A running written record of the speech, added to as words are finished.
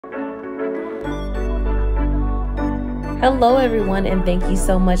Hello everyone, and thank you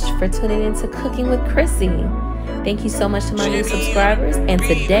so much for tuning in to Cooking with Chrissy. Thank you so much to my new subscribers, and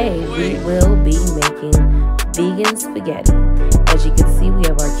today we will be making vegan spaghetti. As you can see, we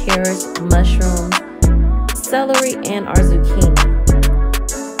have our carrots, mushrooms, celery, and our zucchini.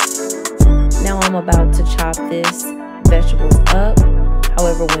 Now I'm about to chop this vegetables up.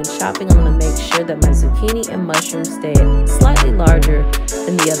 However, when chopping, I'm going to make sure that my zucchini and mushrooms stay slightly larger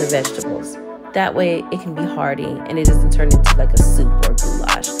than the other vegetables. That way it can be hearty and it doesn't turn into like a soup or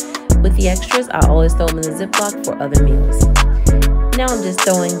goulash. With the extras, I always throw them in the Ziploc for other meals. Now I'm just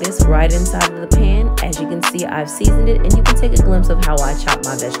throwing this right inside of the pan. As you can see, I've seasoned it, and you can take a glimpse of how I chop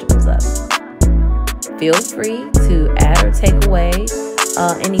my vegetables up. Feel free to add or take away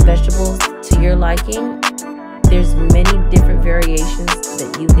any vegetables to your liking. There's many different variations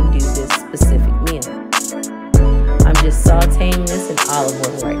that you can do this specific meal. I'm just sauteing this in olive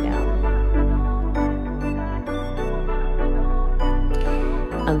oil right now.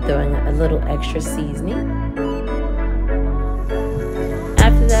 I'm throwing a little extra seasoning.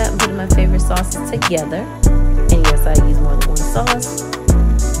 After that, I'm putting my favorite sauces together. And yes, I use more than one sauce.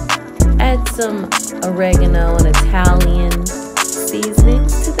 Add some oregano and Italian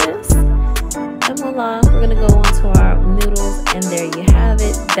seasonings to this. And voila, we're gonna go on to our noodles, and there you have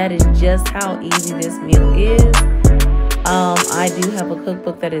it. That is just how easy this meal is. I do have a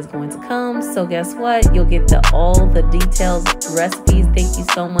cookbook that is going to come, so guess what? You'll get all the details, recipes. Thank you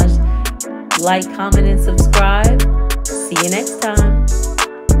so much. Like, comment, and subscribe. See you next time.